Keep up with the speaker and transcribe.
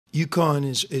UConn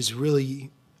is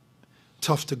really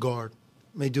tough to guard.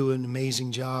 They do an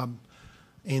amazing job,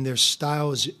 and their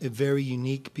style is very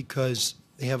unique because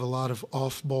they have a lot of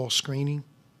off-ball screening.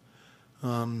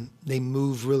 They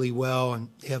move really well, and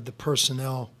they have the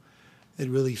personnel that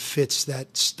really fits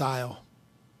that style.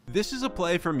 This is a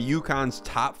play from UConn's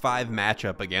top 5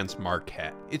 matchup against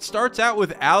Marquette. It starts out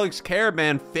with Alex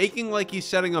Karaban faking like he's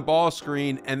setting a ball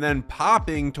screen and then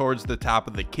popping towards the top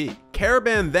of the key.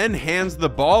 Karaban then hands the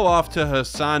ball off to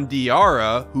Hassan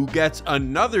Diarra, who gets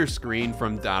another screen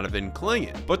from Donovan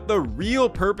Clingan. But the real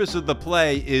purpose of the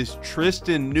play is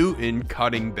Tristan Newton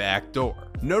cutting backdoor.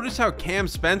 Notice how Cam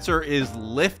Spencer is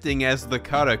lifting as the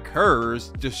cut occurs,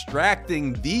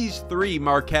 distracting these 3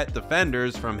 Marquette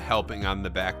defenders from helping on the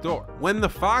backdoor. When the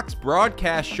Fox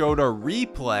broadcast showed a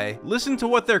replay, listen to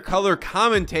what their color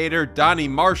commentator Donnie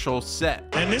Marshall said.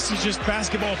 And this is just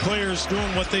basketball players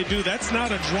doing what they do. That's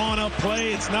not a drawn-up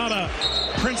play. It's not a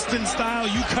Princeton style,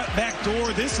 you cut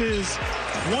backdoor. This is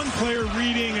one player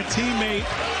reading a teammate.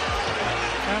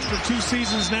 After 2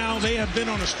 seasons now, they have been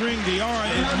on a string, Diarra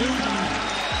and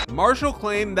Newton. Marshall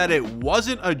claimed that it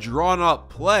wasn't a drawn-up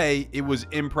play, it was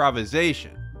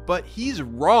improvisation. But he's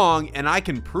wrong, and I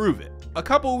can prove it. A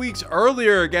couple weeks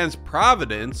earlier against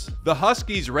Providence, the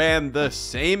Huskies ran the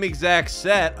same exact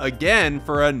set again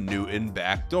for a Newton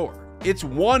backdoor. It's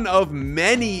one of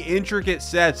many intricate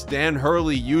sets Dan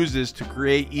Hurley uses to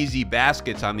create easy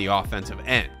baskets on the offensive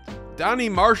end. Donnie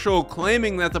Marshall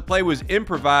claiming that the play was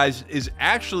improvised is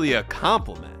actually a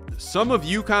compliment. Some of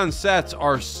UConn's sets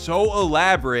are so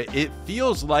elaborate it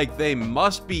feels like they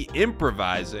must be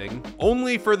improvising,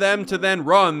 only for them to then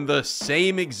run the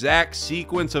same exact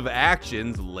sequence of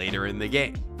actions later in the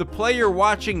game. The play you're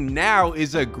watching now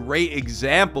is a great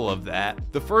example of that.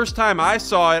 The first time I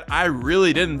saw it, I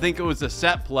really didn't think it was a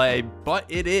set play, but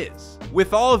it is.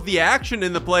 With all of the action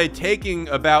in the play taking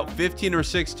about 15 or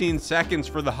 16 seconds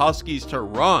for the Huskies to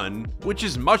run, which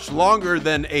is much longer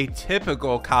than a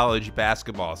typical college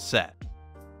basketball set.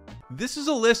 This is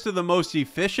a list of the most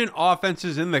efficient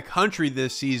offenses in the country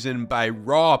this season by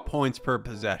raw points per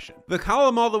possession. The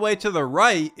column all the way to the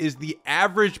right is the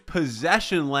average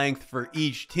possession length for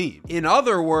each team. In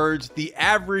other words, the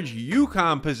average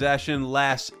UConn possession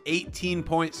lasts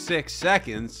 18.6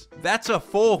 seconds. That's a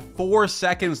full 4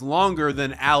 seconds longer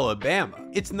than Alabama.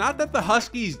 It's not that the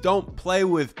Huskies don't play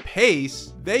with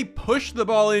pace, they push the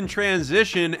ball in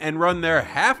transition and run their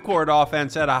half-court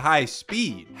offense at a high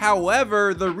speed.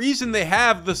 However, the reason they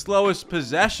have the slowest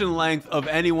possession length of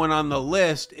anyone on the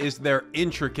list is their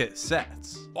intricate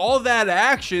sets. All that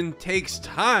action takes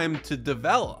time to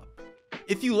develop.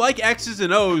 If you like X's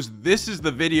and O's, this is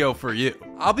the video for you.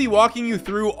 I'll be walking you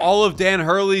through all of Dan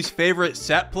Hurley's favorite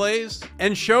set plays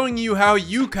and showing you how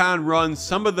UConn runs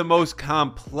some of the most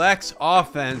complex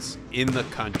offense in the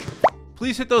country.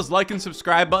 Please hit those like and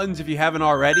subscribe buttons if you haven't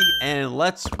already, and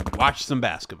let's watch some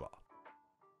basketball.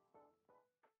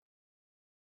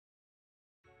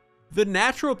 The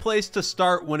natural place to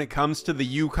start when it comes to the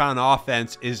UConn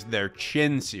offense is their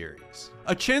chin series.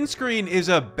 A chin screen is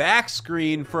a back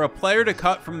screen for a player to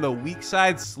cut from the weak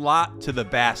side slot to the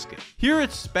basket. Here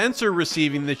it's Spencer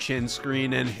receiving the chin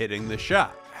screen and hitting the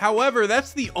shot. However,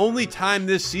 that's the only time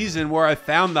this season where I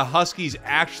found the Huskies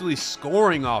actually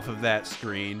scoring off of that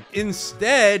screen.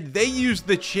 Instead, they use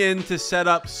the chin to set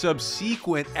up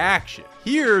subsequent action.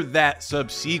 Here, that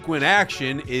subsequent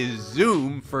action is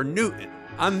zoom for Newton.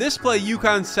 On this play,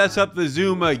 UConn sets up the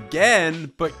zoom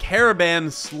again, but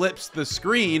Karaban slips the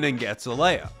screen and gets a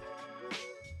layup.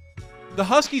 The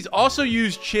Huskies also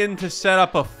use chin to set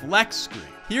up a flex screen.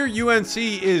 Here, UNC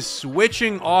is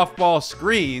switching off-ball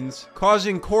screens,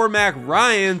 causing Cormac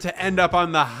Ryan to end up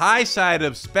on the high side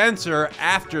of Spencer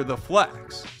after the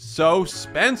flex. So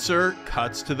Spencer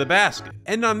cuts to the basket.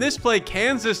 And on this play,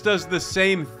 Kansas does the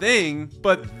same thing,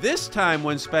 but this time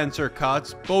when Spencer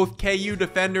cuts, both KU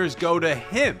defenders go to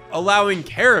him, allowing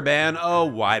Karaban a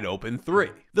wide open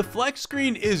 3. The flex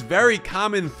screen is very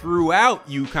common throughout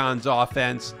UConn's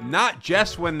offense, not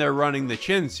just when they're running the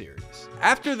chin series.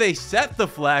 After they set the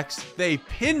flex, they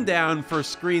pin down for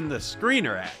screen the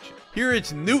screener action. Here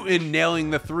it's Newton nailing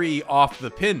the 3 off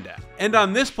the pin down. And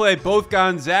on this play, both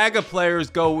Gonzaga players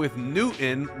go with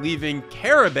Newton, leaving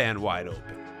Karaban wide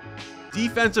open.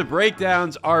 Defensive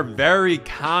breakdowns are very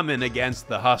common against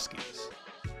the Huskies.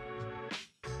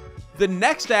 The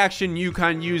next action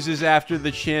UConn uses after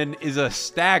the chin is a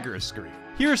stagger screen.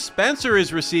 Here Spencer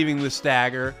is receiving the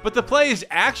stagger, but the play is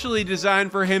actually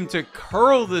designed for him to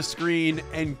curl the screen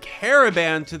and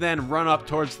Karaban to then run up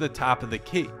towards the top of the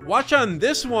key. Watch on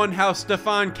this one how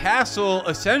Stephon Castle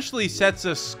essentially sets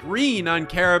a screen on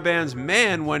Karaban's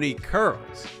man when he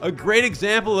curls. A great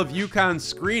example of UConn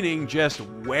screening just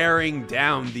wearing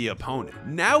down the opponent.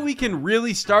 Now we can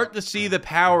really start to see the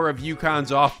power of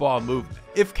UConn's off-ball movement.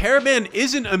 If Karaban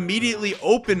isn't immediately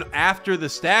open after the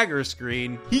stagger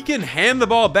screen, he can hand the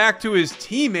ball back to his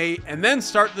teammate and then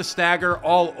start the stagger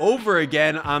all over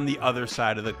again on the other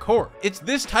side of the court. It's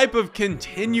this type of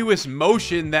continuous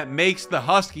motion that makes the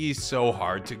Huskies so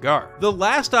hard to guard. The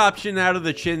last option out of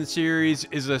the Chin series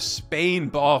is a Spain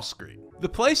ball screen. The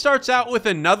play starts out with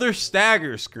another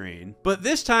stagger screen, but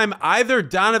this time either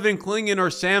Donovan Clingan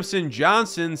or Samson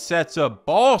Johnson sets a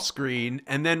ball screen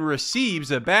and then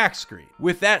receives a back screen,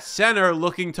 with that center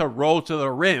looking to roll to the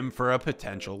rim for a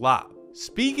potential lob.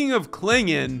 Speaking of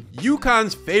Clingan,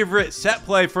 UConn's favorite set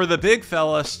play for the big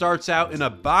fella starts out in a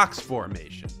box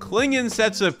formation. Clingan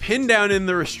sets a pin down in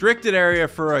the restricted area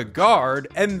for a guard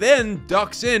and then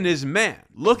ducks in his man,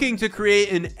 looking to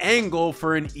create an angle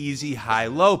for an easy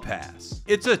high-low pass.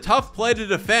 It's a tough play to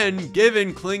defend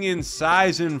given Clingan's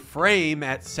size and frame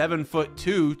at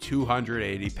 7'2",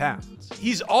 280 pounds.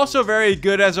 He's also very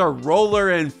good as a roller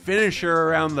and finisher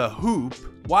around the hoop.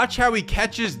 Watch how he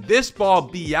catches this ball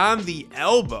beyond the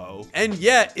elbow, and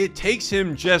yet it takes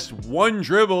him just one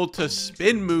dribble to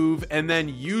spin move and then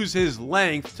use his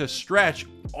length to stretch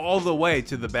all the way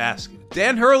to the basket.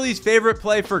 Dan Hurley's favorite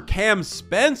play for Cam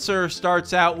Spencer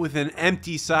starts out with an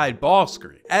empty side ball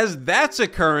screen. As that's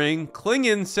occurring,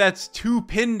 Clingan sets two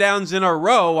pin downs in a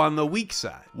row on the weak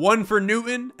side. One for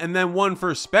Newton and then one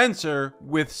for Spencer,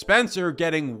 with Spencer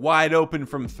getting wide open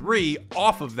from three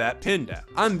off of that pin down.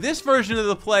 On this version of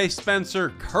the play, Spencer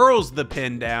curls the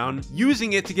pin down,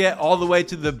 using it to get all the way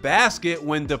to the basket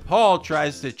when DePaul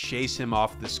tries to chase him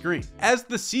off the screen. As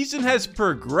the season has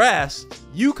progressed,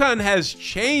 UConn has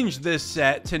changed this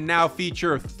set to now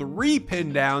feature 3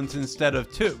 pin downs instead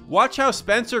of 2. Watch how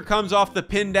Spencer comes off the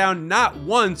pin down not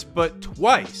once but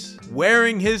twice,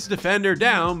 wearing his defender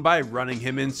down by running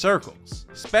him in circles.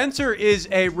 Spencer is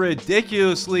a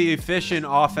ridiculously efficient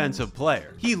offensive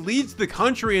player. He leads the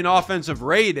country in offensive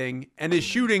rating and is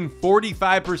shooting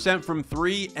 45% from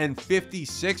 3 and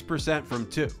 56% from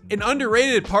 2. An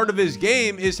underrated part of his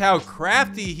game is how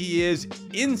crafty he is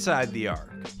inside the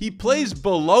arc. He plays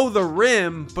below the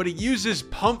rim, but he uses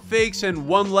pump fakes and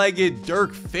one-legged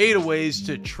Dirk fadeaways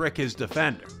to trick his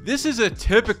defender. This is a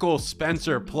typical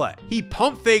Spencer play. He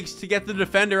pump fakes to get the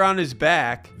defender on his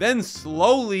back, then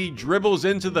slowly dribbles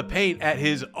into the paint at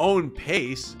his own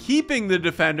pace, keeping the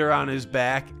defender on his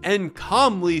back and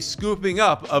calmly scooping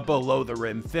up a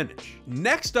below-the-rim finish.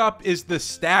 Next up is the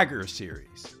stagger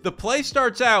series. The play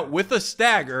starts out with a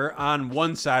stagger on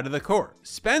one side of the court.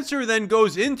 Spencer then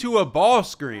goes into a ball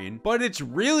screen, but it's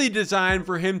really designed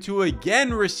for him to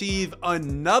again receive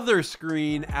another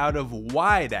screen out of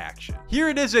wide action. Here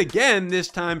it is again, this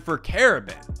time for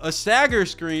Karaban. A stagger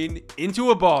screen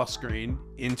into a ball screen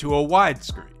into a wide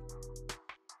screen.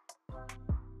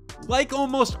 Like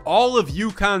almost all of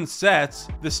UConn's sets,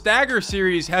 the stagger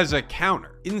series has a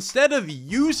counter. Instead of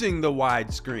using the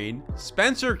wide screen,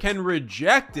 Spencer can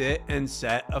reject it and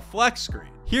set a flex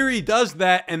screen. Here he does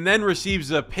that and then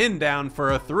receives a pin down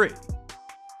for a 3.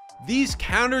 These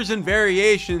counters and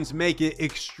variations make it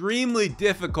extremely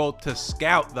difficult to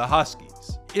scout the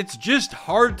Huskies. It's just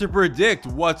hard to predict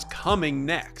what's coming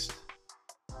next.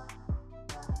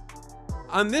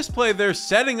 On this play, they're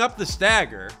setting up the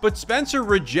stagger, but Spencer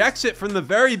rejects it from the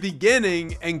very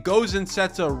beginning and goes and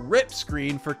sets a rip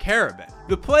screen for Karaban.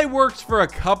 The play works for a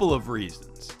couple of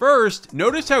reasons. First,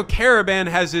 notice how Karaban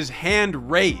has his hand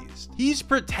raised. He's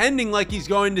pretending like he's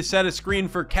going to set a screen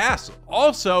for Castle.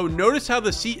 Also, notice how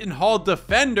the Seton Hall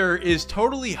defender is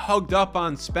totally hugged up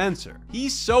on Spencer.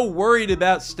 He's so worried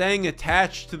about staying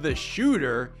attached to the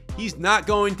shooter, he's not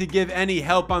going to give any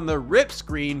help on the rip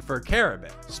screen for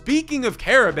Karaban. Speaking of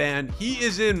Karaban, he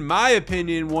is, in my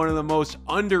opinion, one of the most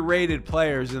underrated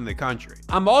players in the country.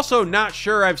 I'm also not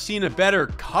sure I've seen a better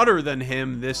cutter than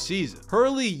him this season.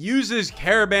 Hurley uses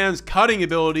Karaban's cutting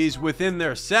abilities within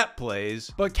their set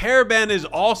plays, but Karaban is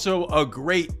also a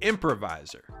great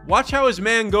improviser. Watch how his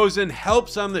man goes and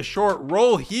helps on the short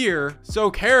roll here, so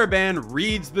Karaban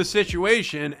reads the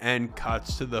situation and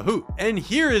cuts to the hoop. And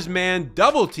here his man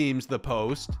double teams the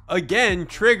post, again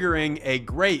triggering a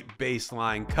great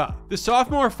baseline cut. The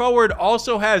sophomore forward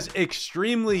also has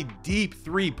extremely deep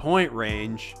 3-point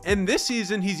range, and this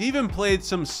season he's even played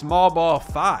some small ball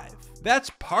 5.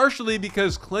 That's partially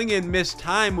because Klingon missed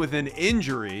time with an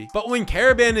injury, but when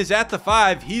Karaban is at the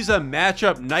 5, he's a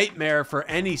matchup nightmare for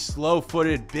any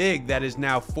slow-footed big that is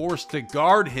now forced to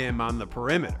guard him on the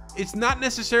perimeter. It's not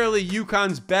necessarily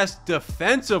UConn's best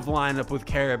defensive lineup with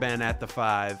Karaban at the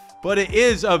 5, but it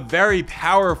is a very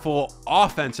powerful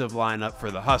offensive lineup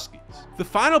for the Huskies. The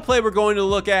final play we're going to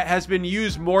look at has been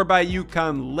used more by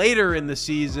UConn later in the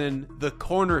season, the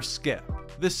corner skip.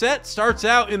 The set starts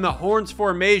out in the horns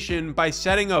formation by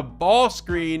setting a ball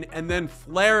screen and then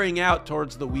flaring out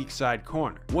towards the weak side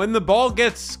corner. When the ball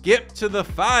gets skipped to the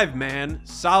 5-man,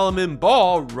 Solomon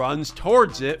Ball runs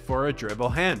towards it for a dribble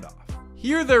handoff.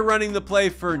 Here they're running the play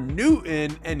for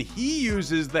Newton, and he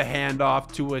uses the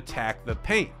handoff to attack the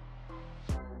paint.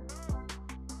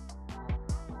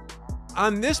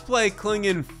 On this play,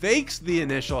 Klingon fakes the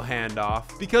initial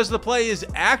handoff because the play is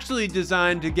actually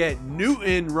designed to get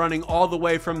Newton running all the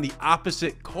way from the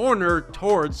opposite corner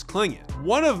towards Klingon.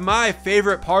 One of my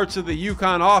favorite parts of the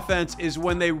UConn offense is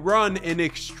when they run an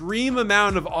extreme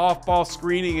amount of off-ball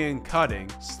screening and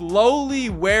cutting, slowly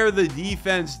wear the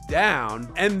defense down,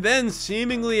 and then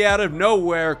seemingly out of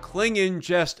nowhere, Klingon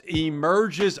just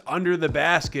emerges under the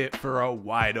basket for a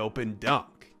wide open dunk.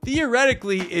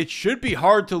 Theoretically, it should be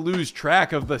hard to lose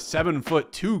track of the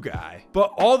 7'2" guy,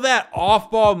 but all that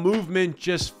off-ball movement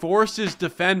just forces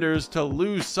defenders to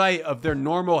lose sight of their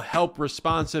normal help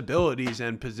responsibilities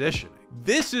and positioning.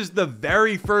 This is the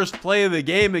very first play of the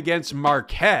game against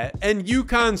Marquette, and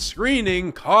UConn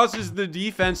screening causes the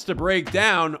defense to break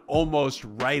down almost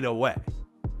right away.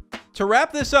 To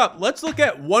wrap this up, let's look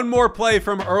at one more play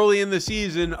from early in the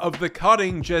season of the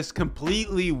cutting just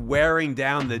completely wearing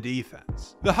down the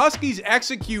defense. The Huskies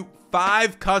execute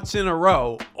 5 cuts in a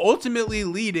row, ultimately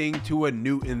leading to a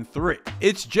Newton 3.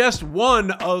 It's just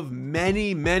one of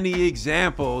many, many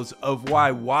examples of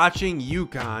why watching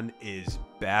UConn is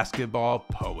basketball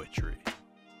poetry.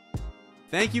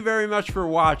 Thank you very much for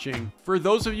watching. For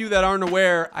those of you that aren't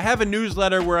aware, I have a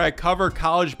newsletter where I cover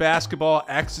college basketball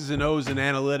X's and O's and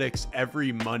analytics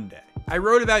every Monday. I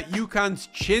wrote about UConn's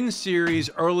Chin series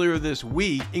earlier this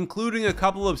week, including a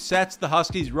couple of sets the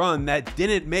Huskies run that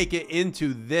didn't make it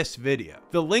into this video.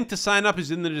 The link to sign up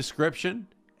is in the description,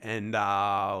 and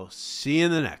I'll see you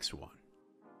in the next one.